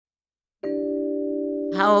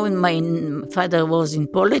how my father was in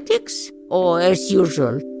politics, or as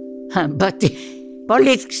usual. But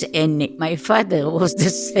politics and my father was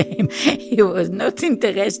the same. He was not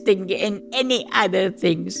interested in any other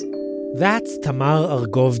things. That's Tamar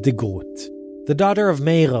Argov de Groot, the daughter of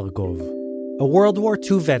Meir Argov, a World War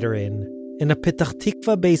II veteran and a Petach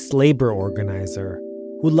Tikva-based labor organizer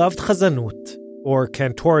who loved chazanut, or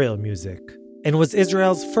cantorial music, and was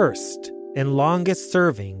Israel's first and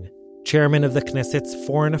longest-serving chairman of the Knesset's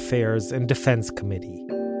Foreign Affairs and Defense Committee.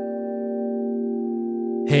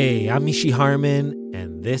 Hey, I'm Mishi Harman,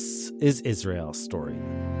 and this is Israel Story.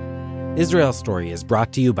 Israel Story is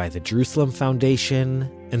brought to you by the Jerusalem Foundation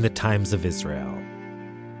and the Times of Israel.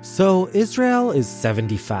 So Israel is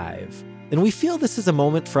 75, and we feel this is a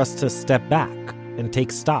moment for us to step back and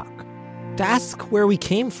take stock, to ask where we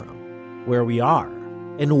came from, where we are,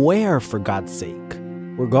 and where, for God's sake,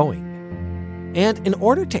 we're going. And in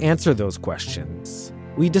order to answer those questions,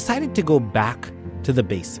 we decided to go back to the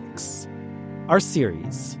basics. Our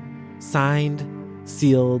series, Signed,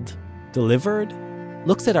 Sealed, Delivered,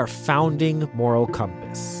 looks at our founding moral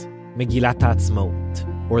compass, Megillat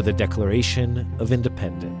HaAtzmaut, or the Declaration of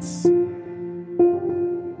Independence.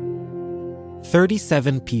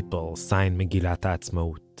 37 people signed Megillat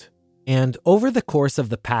HaAtzmaut, and over the course of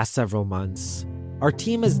the past several months, our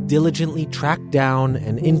team has diligently tracked down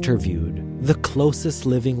and interviewed the closest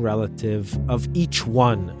living relative of each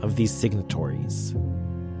one of these signatories.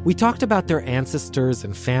 We talked about their ancestors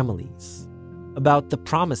and families, about the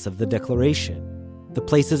promise of the declaration, the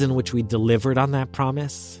places in which we delivered on that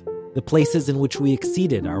promise, the places in which we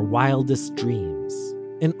exceeded our wildest dreams,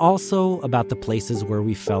 and also about the places where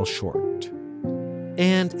we fell short.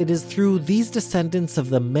 And it is through these descendants of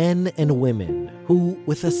the men and women who,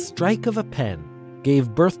 with a strike of a pen,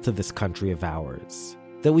 gave birth to this country of ours,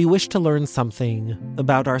 that we wish to learn something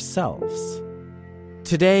about ourselves.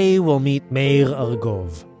 Today we'll meet Meir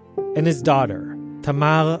Argov and his daughter,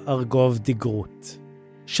 Tamar Argov de Groot.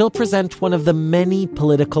 She'll present one of the many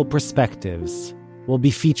political perspectives we'll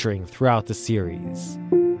be featuring throughout the series.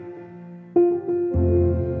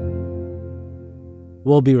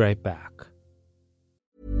 We'll be right back.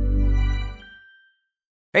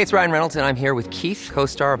 Hey, it's Ryan Reynolds, and I'm here with Keith,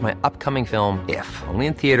 co-star of my upcoming film, If, only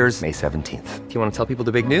in theaters May 17th. Do you want to tell people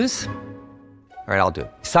the big news? All right, I'll do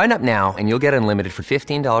it. Sign up now and you'll get unlimited for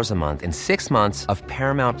 $15 a month and 6 months of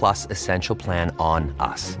Paramount Plus Essential Plan on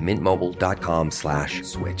us.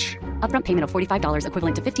 MintMobile.com/switch. Upfront payment of $45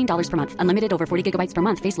 equivalent to $15 per month. Unlimited over 40 gigabytes per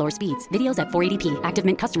month. Face lower speeds. Videos at 480p. Active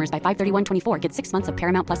Mint customers by 531.24 get 6 months of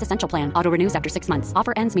Paramount Plus Essential Plan. Auto renews after 6 months.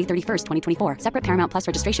 Offer ends May 31st, 2024. Separate Paramount Plus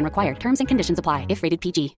registration required. Terms and conditions apply if rated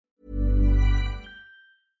PG.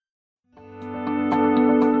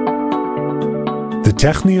 The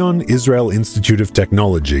Technion Israel Institute of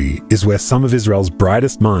Technology is where some of Israel's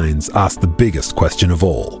brightest minds ask the biggest question of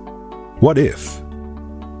all. What if?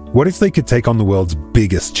 What if they could take on the world's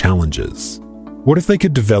biggest challenges? What if they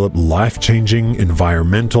could develop life-changing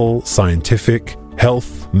environmental, scientific,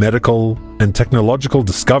 health, medical, and technological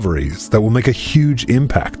discoveries that will make a huge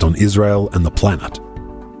impact on Israel and the planet?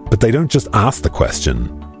 But they don't just ask the question,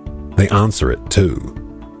 they answer it too.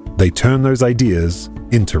 They turn those ideas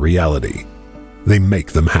into reality. They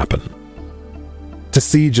make them happen. To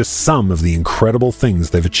see just some of the incredible things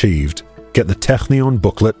they've achieved, get the Technion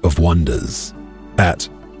Booklet of Wonders at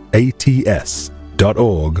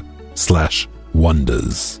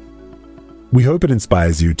ats.org/wonders. We hope it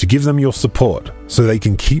inspires you to give them your support so they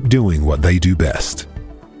can keep doing what they do best.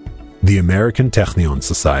 The American Technion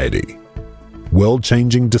Society.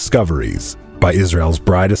 World-changing discoveries by Israel's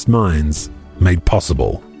brightest minds, made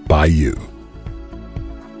possible by you.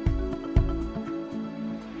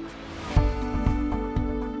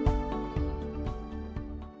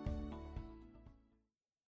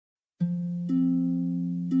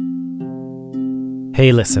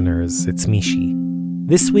 Hey listeners, it's Mishi.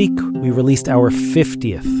 This week, we released our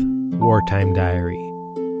 50th Wartime Diary.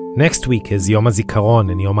 Next week is Yom HaZikaron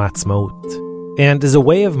and Yom HaAtzmaut. And as a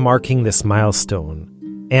way of marking this milestone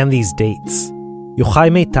and these dates, Yochai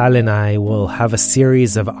Meital and I will have a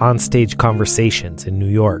series of onstage conversations in New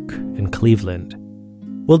York and Cleveland.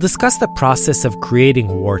 We'll discuss the process of creating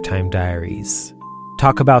wartime diaries,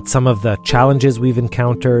 talk about some of the challenges we've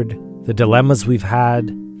encountered, the dilemmas we've had,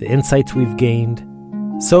 the insights we've gained.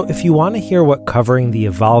 So if you want to hear what covering the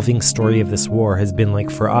evolving story of this war has been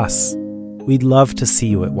like for us, we'd love to see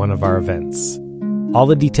you at one of our events. All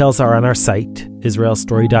the details are on our site,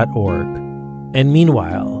 israelstory.org. And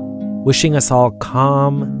meanwhile, wishing us all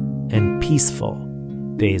calm and peaceful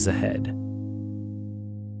days ahead.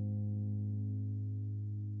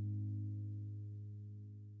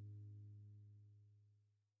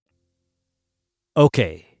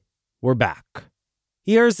 Okay, we're back.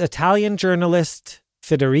 Here's Italian journalist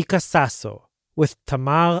Federica Sasso with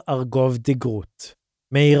Tamar Argov de Groot,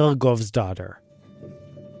 Meir Argov's daughter.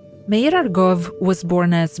 Meir Argov was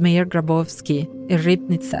born as Meir Grabowski in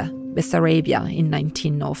Ribnica, Bessarabia, in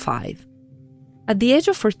 1905. At the age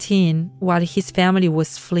of 14, while his family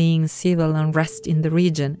was fleeing civil unrest in the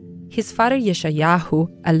region, his father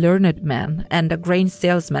Yeshayahu, a learned man and a grain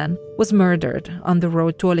salesman, was murdered on the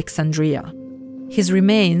road to Alexandria. His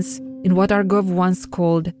remains, in what Argov once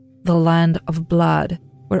called the land of blood,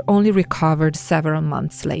 were only recovered several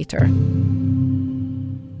months later.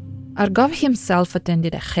 Argov himself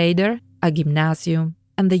attended a cheder, a gymnasium,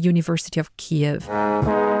 and the University of Kiev.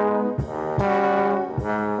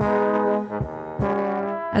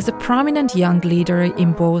 As a prominent young leader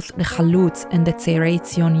in both the Chalutz and the Tzarei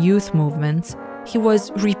Tzion youth movements, he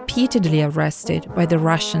was repeatedly arrested by the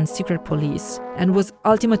Russian secret police and was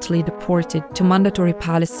ultimately deported to mandatory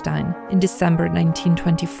Palestine in December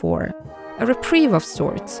 1924. A reprieve of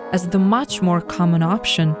sorts, as the much more common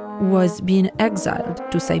option was being exiled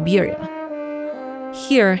to Siberia.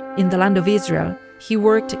 Here, in the land of Israel, he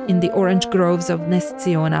worked in the orange groves of Nes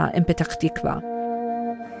Ziona and Petach Tikva.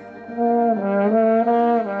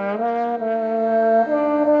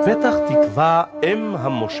 פתח תקווה, אם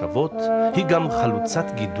המושבות, היא גם חלוצת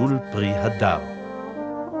גידול פרי הדר.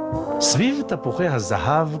 סביב תפוחי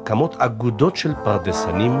הזהב קמות אגודות של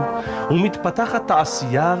פרדסנים ומתפתחת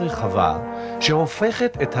תעשייה רחבה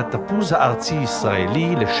שהופכת את התפוז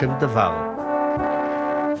הארצי-ישראלי לשם דבר.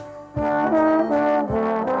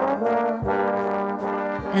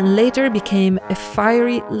 And later became a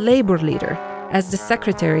fiery labor leader as the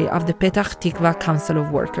secretary of the Petach Tikva Council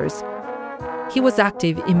of Workers. He was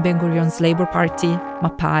active in Ben-Gurion's Labor Party,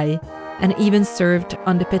 Mapai, and even served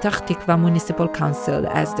on the Petach Tikva Municipal Council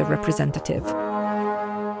as the representative.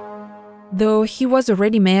 Though he was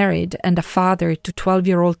already married and a father to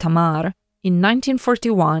 12-year-old Tamar, in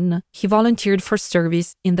 1941 he volunteered for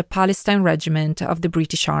service in the Palestine Regiment of the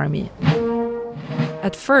British Army.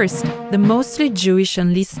 At first, the mostly Jewish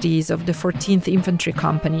enlistees of the 14th Infantry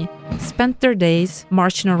Company spent their days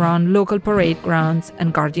marching around local parade grounds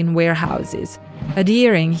and guarding warehouses,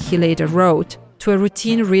 adhering, he later wrote, to a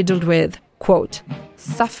routine riddled with, quote,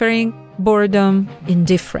 suffering, boredom,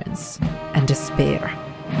 indifference, and despair.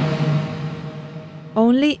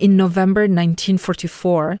 Only in November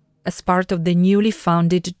 1944, as part of the newly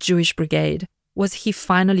founded Jewish Brigade, was he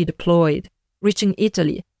finally deployed, reaching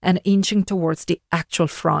Italy and inching towards the actual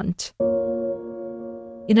front.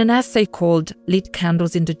 In an essay called Lit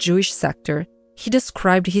Candles in the Jewish Sector, he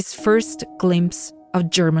described his first glimpse of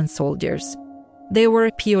German soldiers. They were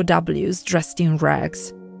POWs dressed in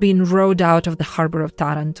rags, being rowed out of the harbor of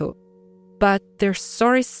Taranto. But their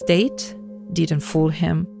sorry state didn't fool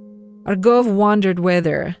him. Argov wondered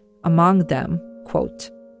whether, among them, quote,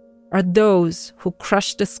 are those who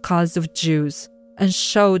crushed the skulls of Jews and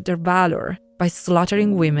showed their valor by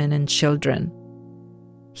slaughtering women and children.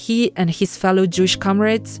 He and his fellow Jewish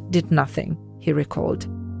comrades did nothing, he recalled,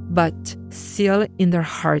 but seal in their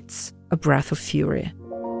hearts a breath of fury.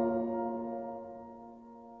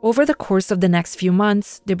 Over the course of the next few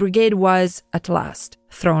months, the brigade was, at last,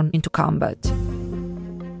 thrown into combat.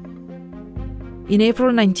 In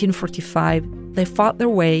April 1945, they fought their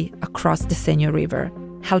way across the Senio River,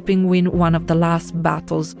 helping win one of the last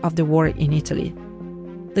battles of the war in Italy.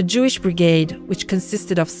 The Jewish brigade, which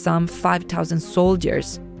consisted of some 5,000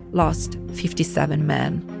 soldiers, lost 57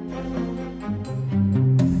 men.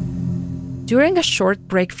 During a short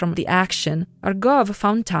break from the action, Argov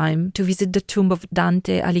found time to visit the tomb of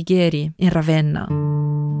Dante Alighieri in Ravenna.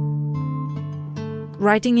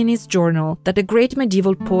 Writing in his journal that the great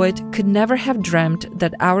medieval poet could never have dreamt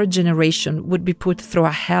that our generation would be put through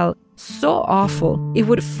a hell so awful it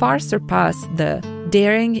would far surpass the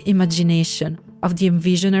daring imagination of the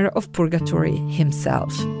envisioner of purgatory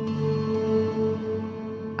himself.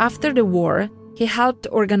 After the war, he helped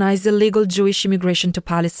organize illegal Jewish immigration to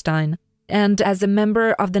Palestine, and as a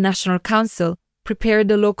member of the National Council, prepared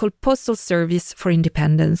the local postal service for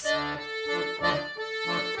independence.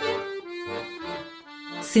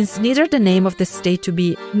 Since neither the name of the state to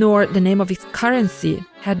be nor the name of its currency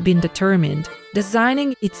had been determined,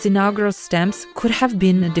 designing its inaugural stamps could have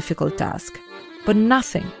been a difficult task. But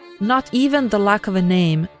nothing, not even the lack of a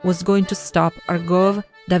name, was going to stop Argov,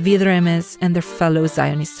 David Remez, and their fellow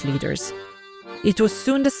Zionist leaders. It was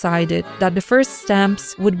soon decided that the first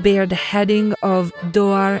stamps would bear the heading of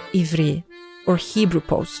Doar Ivri, or Hebrew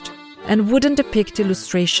Post, and wouldn't depict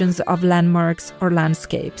illustrations of landmarks or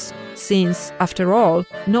landscapes, since, after all,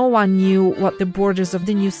 no one knew what the borders of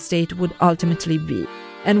the new state would ultimately be.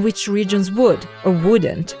 and which regions would or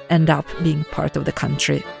wouldn't end up being part of the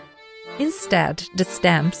country. Instead, the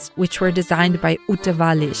stamps, which were designed by Ute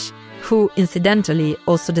Wallich, who incidentally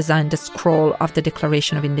also designed the scroll of the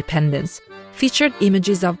Declaration of Independence, featured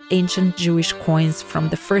images of ancient Jewish coins from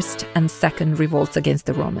the first and second revolts against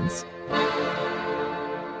the Romans.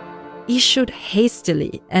 Issued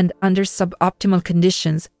hastily and under suboptimal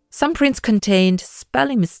conditions, some prints contained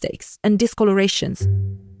spelling mistakes and discolorations.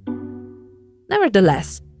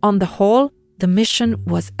 Nevertheless, on the whole, the mission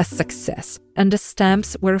was a success, and the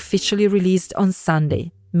stamps were officially released on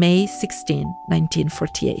Sunday, May 16,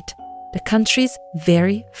 1948, the country's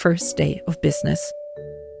very first day of business.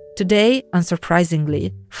 Today,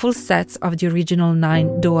 unsurprisingly, full sets of the original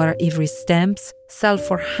 9 Doar Ivri stamps sell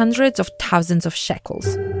for hundreds of thousands of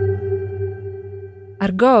shekels.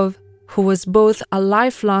 Argov, who was both a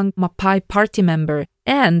lifelong Mapai party member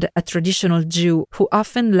and a traditional Jew who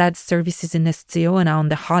often led services in Nes Ziona on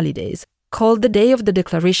the holidays, called the day of the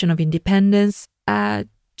Declaration of Independence a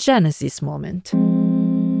Genesis moment.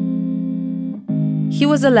 He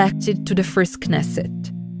was elected to the first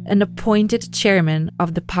Knesset and appointed chairman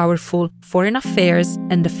of the powerful Foreign Affairs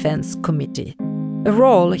and Defense Committee, a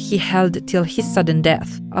role he held till his sudden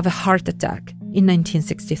death of a heart attack in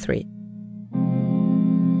 1963.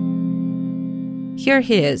 Here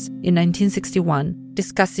he is, in 1961,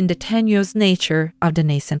 discussing the tenuous nature of the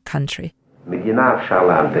nascent country.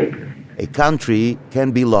 A country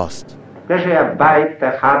can be lost. There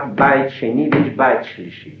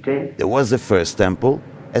was a first temple,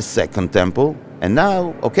 a second temple, and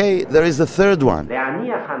now, there is a third one.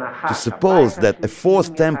 To suppose that a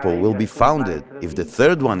fourth temple will be founded if the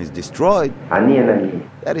third one is destroyed,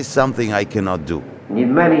 that is something I cannot do.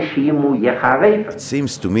 It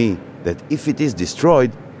seems to me that if it is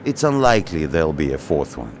destroyed, it's unlikely there'll be a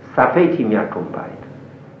fourth one.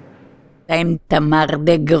 I'm Tamar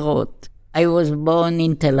de Groot. I was born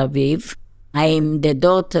in Tel Aviv. I'm the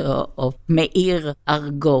daughter of Meir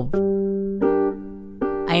Argov.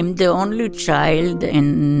 I'm the only child,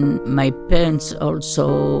 and my parents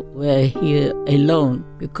also were here alone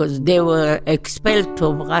because they were expelled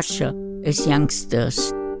from Russia as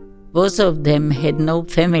youngsters. Both of them had no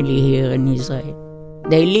family here in Israel.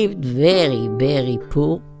 They lived very, very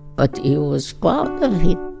poor, but he was proud of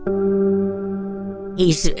it.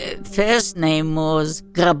 His first name was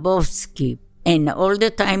Grabowski, and all the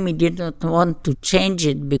time he did not want to change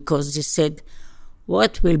it because he said,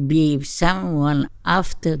 what will be if someone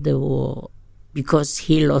after the war, because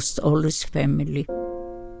he lost all his family.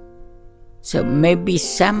 So maybe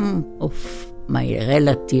some of my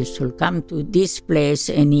relatives will come to this place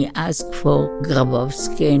and he asked for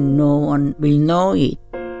Grabowski and no one will know it.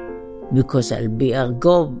 Because I'll be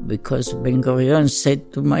Argov, because Ben-Gurion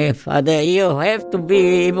said to my father, you have to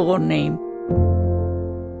be Hebrew name.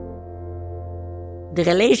 The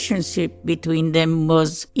relationship between them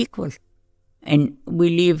was equal, and we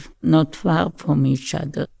live not far from each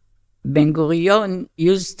other. Ben-Gurion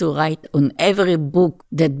used to write on every book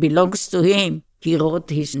that belongs to him. He wrote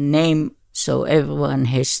his name so everyone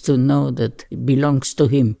has to know that it belongs to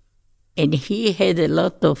him. And he had a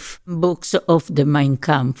lot of books of the Mein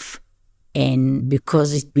Kampf. And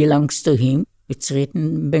because it belongs to him, it's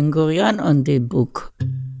written Ben-Gurion on the book.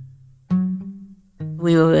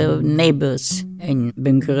 We were neighbors, and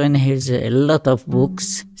Ben-Gurion has a lot of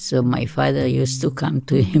books, so my father used to come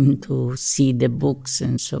to him to see the books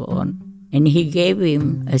and so on. And he gave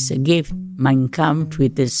him as a gift Mein Kampf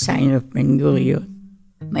with the sign of Ben-Gurion.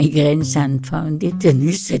 My grandson found it and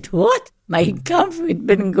he said, what? Mein Kampf with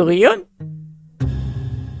Ben-Gurion?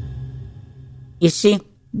 You see,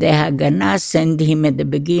 the Haganah sent him at the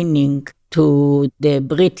beginning to the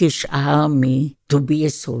British Army to be a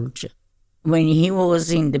soldier. When he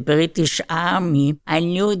was in the British Army, I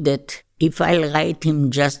knew that if I'll write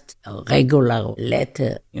him just a regular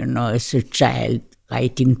letter, as a child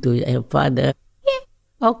writing to her father,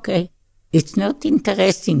 okay, it's not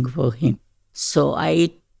interesting for him. So I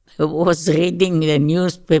was reading the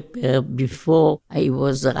newspaper before I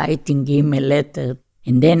was writing him a letter.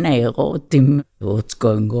 And then I wrote him what's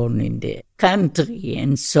going on in the country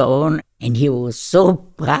and so on. And he was so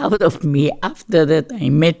proud of me. After that, I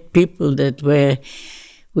met people that were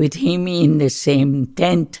with him in the same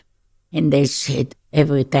tent. And they said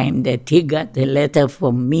every time that he got a letter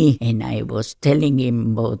from me and I was telling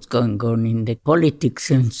him what's going on in the politics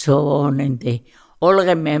and so on, and they all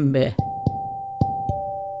remember.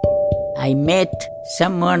 I met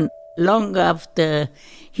someone long after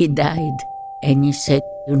he died. And he said,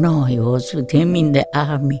 I was with him in the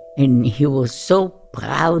army, and he was so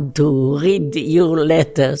proud to read your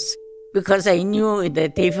letters. because I knew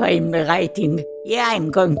that if I'm writing,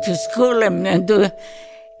 I'm going to school, I'm going to,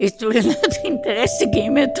 it will not interest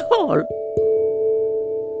him at all.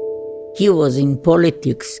 He was in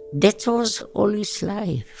politics. That was all his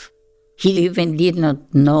life. He even did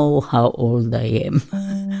not know how old I am.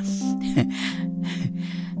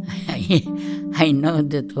 I know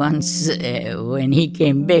that once when he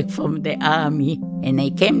came back from the army and I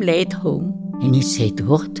came late home, and he said,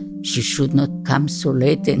 "What? She should not come so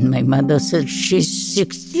late." And my mother said, "She's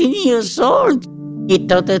 16 years old." He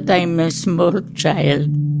thought that I'm a small child.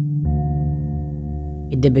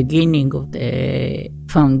 At the beginning of the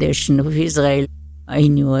foundation of Israel, I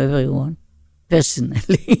knew everyone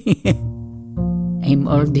personally. I'm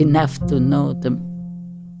old enough to know them.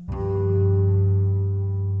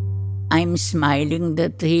 I'm smiling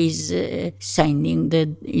that he's signing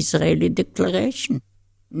the Israeli declaration.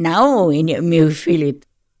 Now we feel it.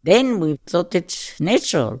 Then we thought it's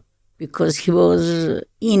natural because he was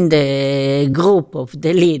in the group of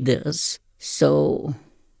the leaders. So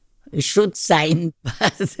we should sign,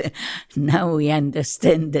 but now we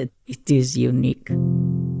understand that it is unique.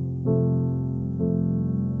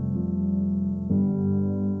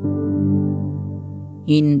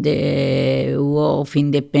 In the War of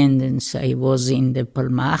Independence, I was in the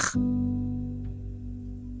Palmach.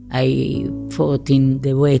 I fought in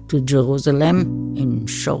the way to Jerusalem, and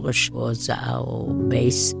Shoresh was our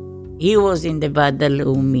base. He was in the Vada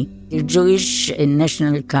Leumi, the Jewish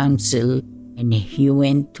National Council, and he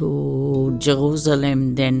went to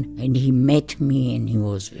Jerusalem then, and he met me, and he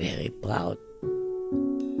was very proud.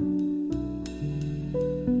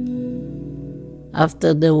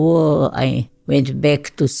 After the war, I went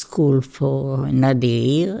back to school for another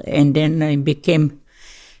year, and then I became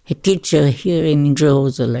a teacher here in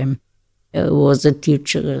Jerusalem. I was a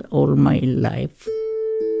teacher all my life.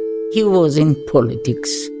 He was in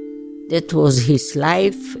politics. That was his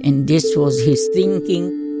life, and this was his thinking.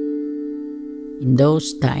 In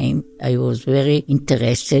those times, I was very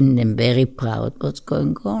interested and very proud what's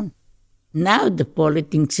going on. Now the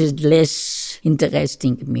politics is less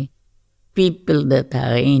interesting to me. People that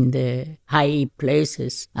are in the high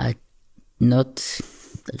places are not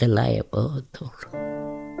reliable at all.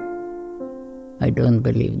 I don't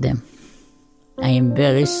believe them. I am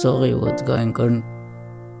very sorry what's going on.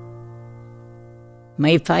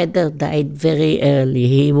 My father died very early.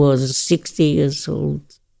 He was 60 years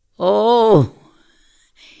old. Oh,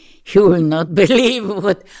 you will not believe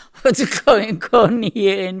what's going on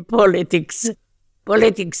here in politics.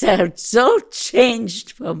 Politics are so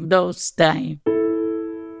changed from those times.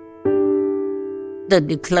 The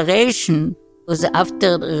declaration was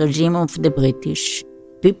after the regime of the British.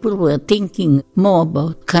 People were thinking more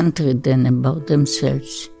about country than about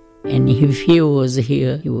themselves. And if he was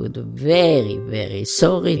here, he would be very, very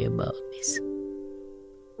sorry about this.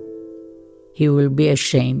 He will be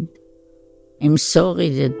ashamed. I'm sorry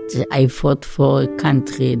that I fought for a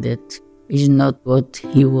country that is not what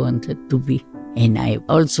he wanted to be. And I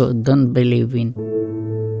also don't believe in.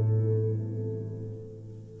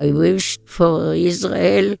 I wish for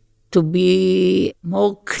Israel to be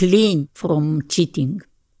more clean from cheating.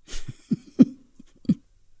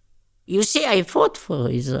 You see, I fought for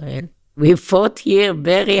Israel. We fought here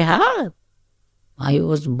very hard. I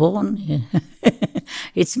was born here.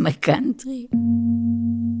 It's my country.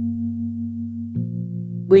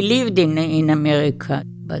 We lived in America,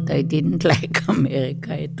 but I didn't like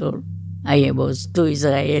America at all. I was too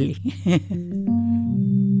Israeli.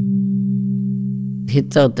 He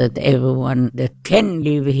thought that everyone that can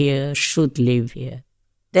live here should live here.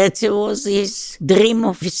 That was his dream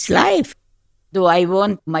of his life. Do I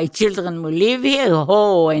want my children to live here?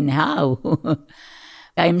 Oh, and how?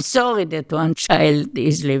 I'm sorry that one child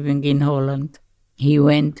is living in Holland. He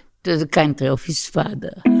went to the country of his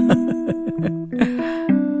father.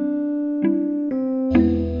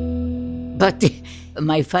 But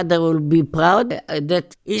my father will be proud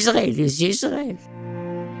that Israel is Israel.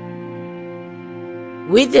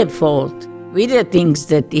 With the fault, with the things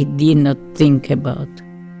that he did not think about.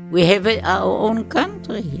 We have our own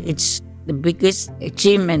country. It's the biggest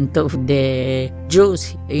achievement of the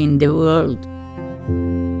Jews in the world.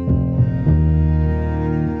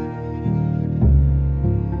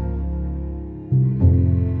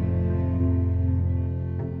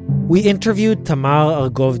 We interviewed Tamar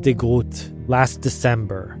Argov de Groot last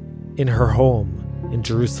December in her home in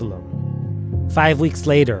Jerusalem. 5 weeks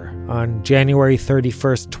later, on January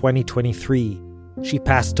 31st, 2023, she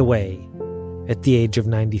passed away at the age of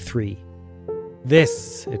 93.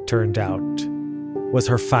 This, it turned out, was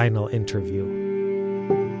her final interview.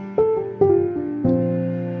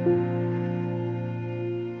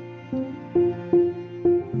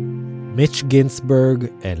 Mitch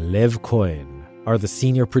Ginsburg and Lev Cohen are the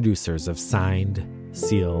senior producers of Signed,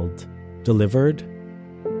 Sealed, Delivered.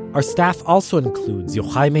 Our staff also includes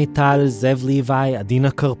Yochai Meital, Zev Levi,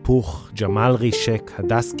 Adina Karpuch, Jamal Rishek,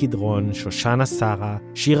 Hadas Kidron, Shoshana Sara,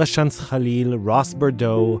 Shira Shantz Khalil, Ross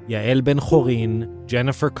Bordeaux, Yael Ben Chorin,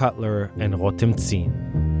 Jennifer Cutler, and Rotem Tzin.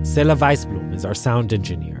 Sela Weisblum is our sound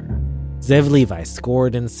engineer. Zev Levi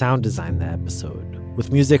scored and sound designed the episode,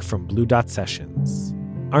 with music from Blue Dot Sessions.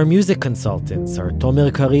 Our music consultants are Tomer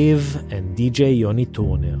Kariv and DJ Yoni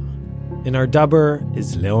Turner. And our dubber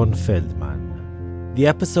is Leon Feldman. The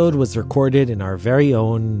episode was recorded in our very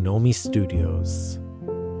own Nomi Studios.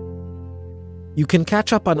 You can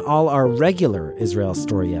catch up on all our regular Israel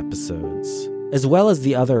Story episodes, as well as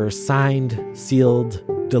the other Signed, Sealed,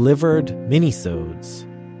 Delivered minisodes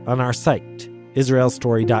on our site,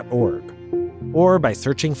 israelstory.org, or by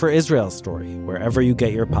searching for Israel Story wherever you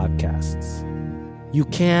get your podcasts. You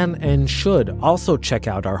can and should also check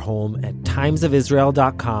out our home at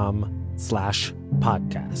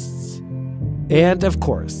timesofisrael.com/podcasts. And, of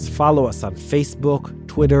course, follow us on Facebook,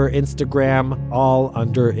 Twitter, Instagram, all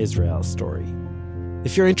under Israel Story.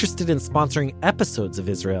 If you're interested in sponsoring episodes of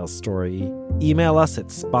Israel Story, email us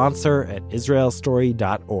at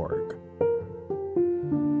sponsor@israelstory.org.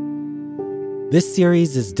 This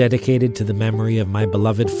series is dedicated to the memory of my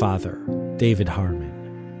beloved father, David Harmon,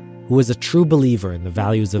 who was a true believer in the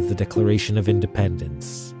values of the Declaration of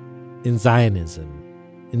Independence, in Zionism,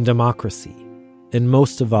 in democracy, and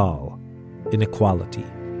most of all, in equality.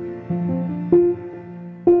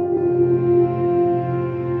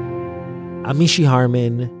 I'm Mishi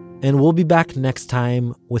Harman, and we'll be back next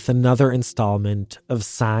time with another installment of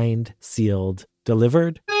Signed, Sealed,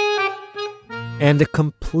 Delivered, and a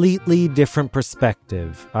completely different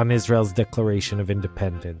perspective on Israel's Declaration of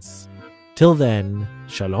Independence. Till then,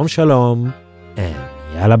 shalom shalom, and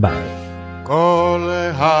yalla bye. כל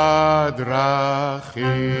הדרכים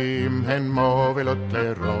הן מובילות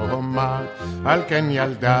לרומא, על כן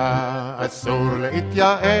ילדה אסור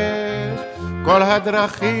להתייאש. כל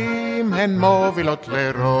הדרכים הן מובילות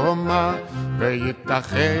לרומא,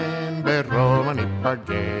 וייתכן ברומא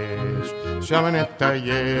ניפגש. שם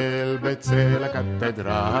נטייל בצל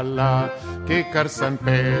הקתדרלה, כיכר סן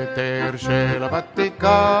פטר של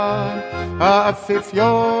הוותיקן.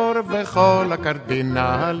 האפיפיור וכל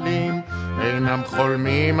הקרדינלים אינם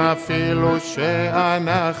חולמים אפילו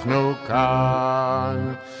שאנחנו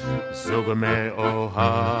כאן. זוג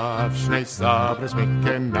מאוהב, שני סברס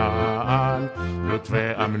מכנען, לוט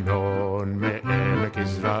ואמנון מעמק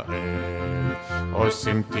יזרעאל,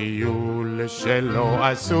 עושים טיול שלא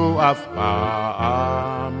עשו אף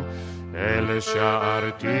פעם, אל שער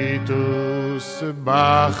טיטוס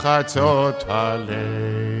בחצות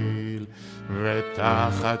הליל.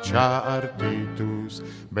 ותחת שער טיטוס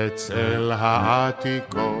בצל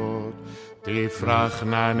העתיקות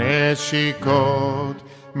תפרחנה נשיקות,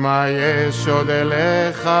 מה יש עוד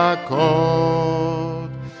לחכות?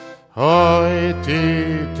 אוי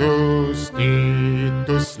טיטוס,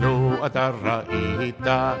 טיטוס, לו אתה ראית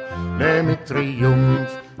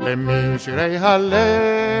למטריומף, למשרי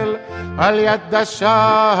הלל, על יד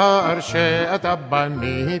השער שאתה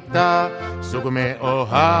בנית, סוג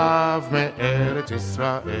מאוהב מארץ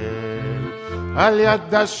ישראל. על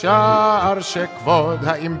יד השער שכבוד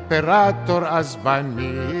האימפרטור אז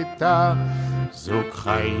בנית, זוג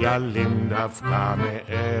חיילים דווקא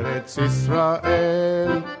מארץ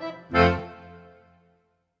ישראל.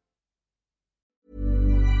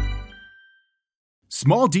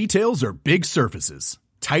 Small details are big surfaces.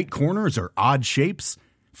 Tight corners are odd shapes.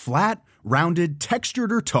 Flat, rounded,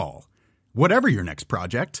 textured, or tall. Whatever your next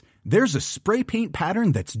project, there's a spray paint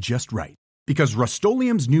pattern that's just right. Because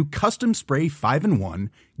Rust-Oleum's new Custom Spray 5-in-1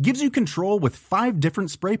 gives you control with 5 different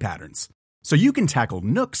spray patterns. So you can tackle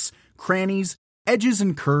nooks, crannies, edges,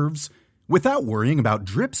 and curves without worrying about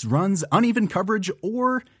drips, runs, uneven coverage,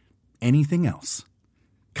 or anything else.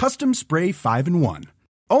 Custom Spray 5-in-1.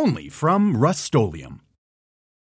 Only from Rust-Oleum.